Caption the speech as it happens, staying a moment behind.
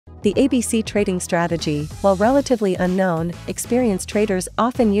The ABC trading strategy, while relatively unknown, experienced traders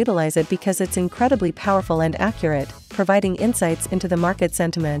often utilize it because it's incredibly powerful and accurate, providing insights into the market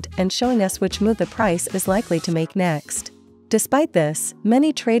sentiment and showing us which move the price is likely to make next. Despite this,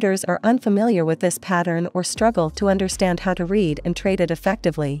 many traders are unfamiliar with this pattern or struggle to understand how to read and trade it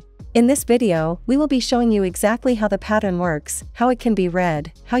effectively. In this video, we will be showing you exactly how the pattern works, how it can be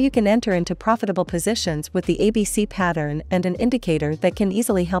read, how you can enter into profitable positions with the ABC pattern, and an indicator that can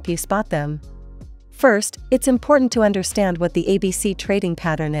easily help you spot them. First, it's important to understand what the ABC trading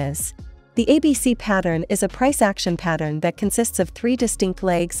pattern is. The ABC pattern is a price action pattern that consists of 3 distinct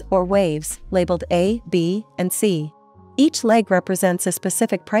legs or waves, labeled A, B, and C. Each leg represents a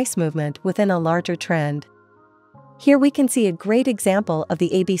specific price movement within a larger trend. Here we can see a great example of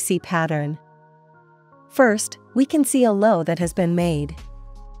the ABC pattern. First, we can see a low that has been made.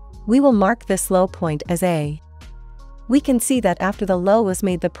 We will mark this low point as A. We can see that after the low was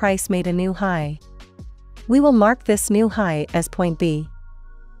made, the price made a new high. We will mark this new high as point B.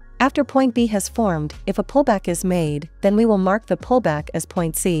 After point B has formed, if a pullback is made, then we will mark the pullback as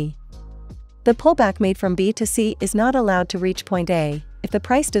point C. The pullback made from B to C is not allowed to reach point A. If the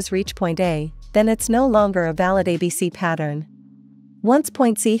price does reach point A, then it's no longer a valid ABC pattern. Once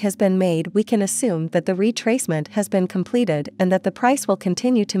point C has been made, we can assume that the retracement has been completed and that the price will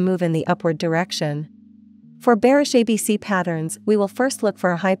continue to move in the upward direction. For bearish ABC patterns, we will first look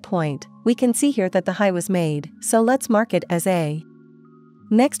for a high point. We can see here that the high was made, so let's mark it as A.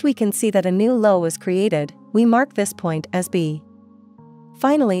 Next, we can see that a new low was created. We mark this point as B.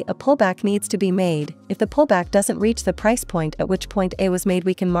 Finally, a pullback needs to be made. If the pullback doesn't reach the price point at which point A was made,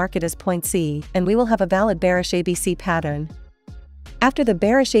 we can mark it as point C, and we will have a valid bearish ABC pattern. After the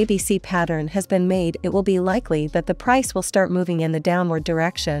bearish ABC pattern has been made, it will be likely that the price will start moving in the downward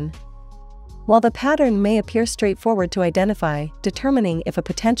direction. While the pattern may appear straightforward to identify, determining if a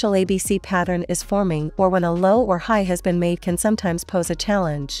potential ABC pattern is forming or when a low or high has been made can sometimes pose a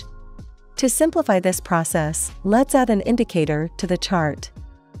challenge. To simplify this process, let's add an indicator to the chart.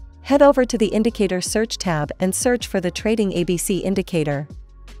 Head over to the Indicator Search tab and search for the Trading ABC indicator.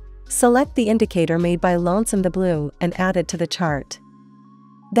 Select the indicator made by Lonesome the Blue and add it to the chart.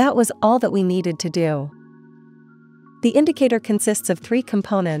 That was all that we needed to do. The indicator consists of 3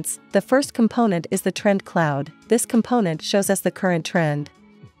 components. The first component is the trend cloud. This component shows us the current trend.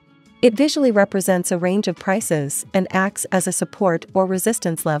 It visually represents a range of prices and acts as a support or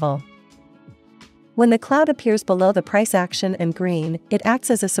resistance level. When the cloud appears below the price action in green, it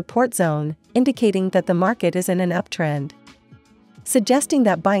acts as a support zone, indicating that the market is in an uptrend, suggesting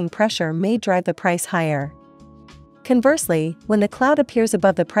that buying pressure may drive the price higher. Conversely, when the cloud appears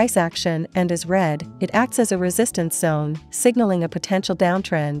above the price action and is red, it acts as a resistance zone, signaling a potential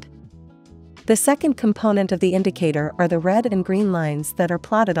downtrend. The second component of the indicator are the red and green lines that are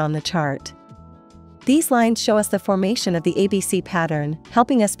plotted on the chart. These lines show us the formation of the ABC pattern,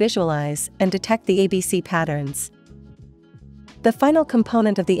 helping us visualize and detect the ABC patterns. The final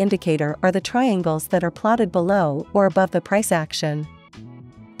component of the indicator are the triangles that are plotted below or above the price action.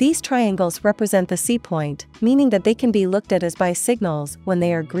 These triangles represent the C point, meaning that they can be looked at as buy signals when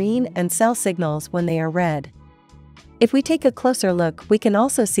they are green and sell signals when they are red. If we take a closer look, we can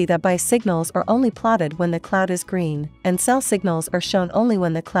also see that buy signals are only plotted when the cloud is green, and sell signals are shown only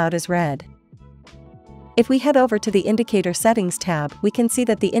when the cloud is red. If we head over to the Indicator Settings tab, we can see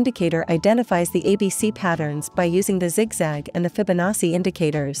that the indicator identifies the ABC patterns by using the zigzag and the Fibonacci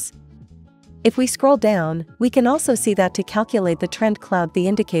indicators. If we scroll down, we can also see that to calculate the trend cloud, the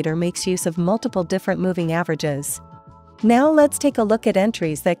indicator makes use of multiple different moving averages. Now let's take a look at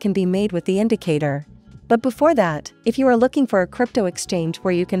entries that can be made with the indicator. But before that, if you are looking for a crypto exchange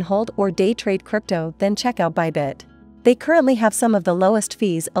where you can hold or day trade crypto, then check out Bybit. They currently have some of the lowest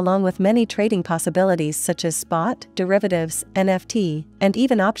fees along with many trading possibilities such as spot, derivatives, NFT, and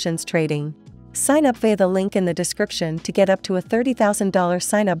even options trading. Sign up via the link in the description to get up to a $30,000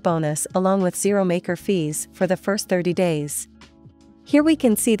 sign-up bonus along with zero maker fees for the first 30 days. Here we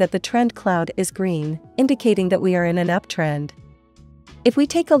can see that the trend cloud is green, indicating that we are in an uptrend. If we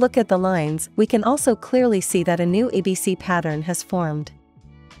take a look at the lines, we can also clearly see that a new ABC pattern has formed.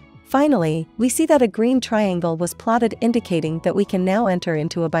 Finally, we see that a green triangle was plotted, indicating that we can now enter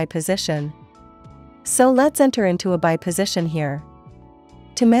into a buy position. So let's enter into a buy position here.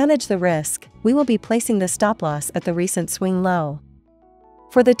 To manage the risk, we will be placing the stop loss at the recent swing low.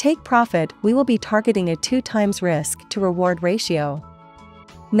 For the take profit, we will be targeting a 2 times risk to reward ratio.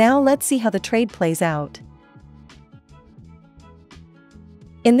 Now let's see how the trade plays out.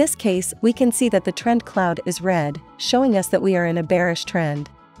 In this case, we can see that the trend cloud is red, showing us that we are in a bearish trend.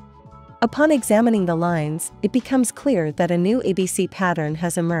 Upon examining the lines, it becomes clear that a new ABC pattern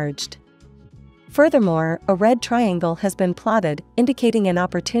has emerged. Furthermore, a red triangle has been plotted, indicating an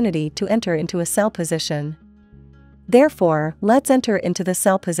opportunity to enter into a sell position. Therefore, let's enter into the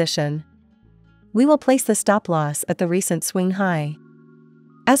sell position. We will place the stop loss at the recent swing high.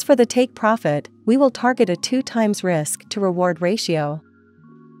 As for the take profit, we will target a 2 times risk to reward ratio.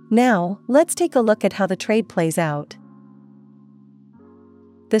 Now, let's take a look at how the trade plays out.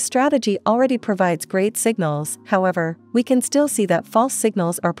 The strategy already provides great signals, however, we can still see that false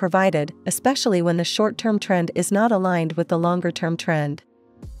signals are provided, especially when the short-term trend is not aligned with the longer-term trend.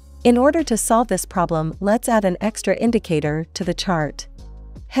 In order to solve this problem, let's add an extra indicator to the chart.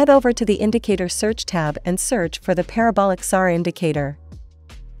 Head over to the Indicator Search tab and search for the Parabolic SAR indicator.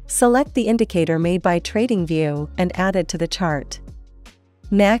 Select the indicator made by TradingView and add it to the chart.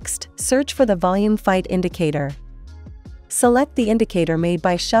 Next, search for the Volume Fight indicator. Select the indicator made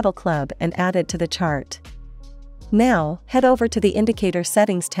by Shuttle Club and add it to the chart. Now, head over to the Indicator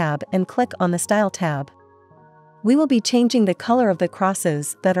Settings tab and click on the Style tab. We will be changing the color of the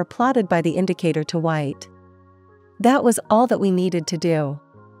crosses that are plotted by the indicator to white. That was all that we needed to do.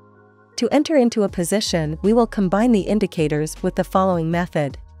 To enter into a position, we will combine the indicators with the following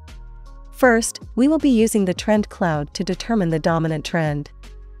method. First, we will be using the trend cloud to determine the dominant trend.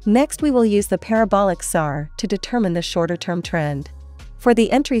 Next, we will use the parabolic SAR to determine the shorter-term trend. For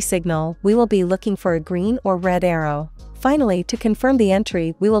the entry signal, we will be looking for a green or red arrow. Finally, to confirm the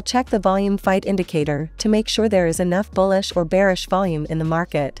entry, we will check the volume fight indicator to make sure there is enough bullish or bearish volume in the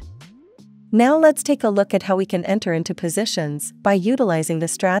market. Now let's take a look at how we can enter into positions by utilizing the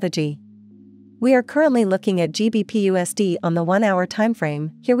strategy. We are currently looking at GBP/USD on the 1-hour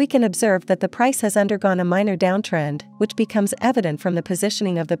timeframe. Here we can observe that the price has undergone a minor downtrend, which becomes evident from the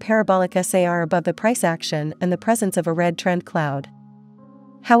positioning of the parabolic SAR above the price action and the presence of a red trend cloud.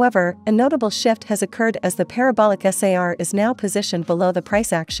 However, a notable shift has occurred as the parabolic SAR is now positioned below the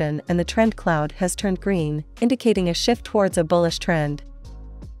price action and the trend cloud has turned green, indicating a shift towards a bullish trend.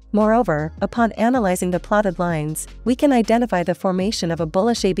 Moreover, upon analyzing the plotted lines, we can identify the formation of a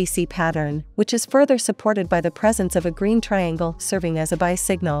bullish ABC pattern, which is further supported by the presence of a green triangle serving as a buy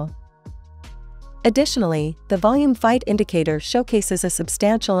signal. Additionally, the volume fight indicator showcases a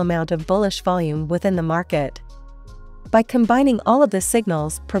substantial amount of bullish volume within the market. By combining all of the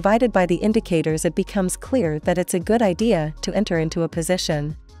signals provided by the indicators, it becomes clear that it's a good idea to enter into a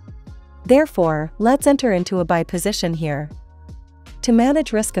position. Therefore, let's enter into a buy position here. To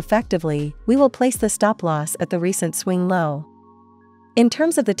manage risk effectively, we will place the stop loss at the recent swing low. In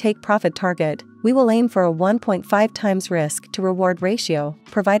terms of the take profit target, we will aim for a 1.5 times risk to reward ratio,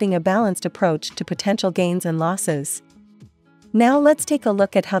 providing a balanced approach to potential gains and losses. Now let's take a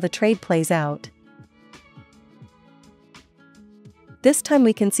look at how the trade plays out. This time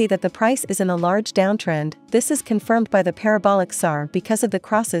we can see that the price is in a large downtrend. This is confirmed by the parabolic SAR because of the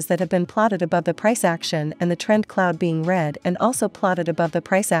crosses that have been plotted above the price action and the trend cloud being red and also plotted above the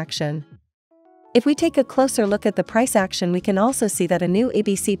price action. If we take a closer look at the price action, we can also see that a new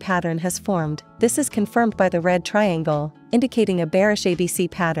ABC pattern has formed. This is confirmed by the red triangle, indicating a bearish ABC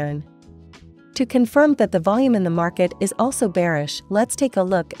pattern. To confirm that the volume in the market is also bearish, let's take a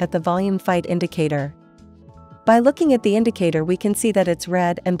look at the volume fight indicator. By looking at the indicator, we can see that it's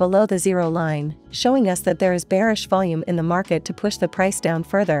red and below the zero line, showing us that there is bearish volume in the market to push the price down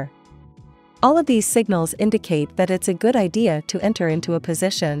further. All of these signals indicate that it's a good idea to enter into a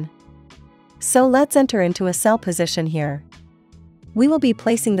position. So let's enter into a sell position here. We will be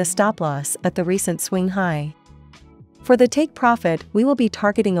placing the stop loss at the recent swing high. For the take profit, we will be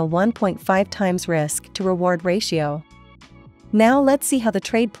targeting a 1.5 times risk to reward ratio. Now let's see how the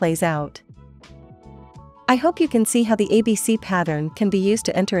trade plays out. I hope you can see how the ABC pattern can be used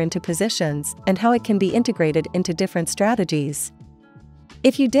to enter into positions and how it can be integrated into different strategies.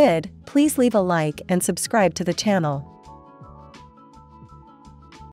 If you did, please leave a like and subscribe to the channel.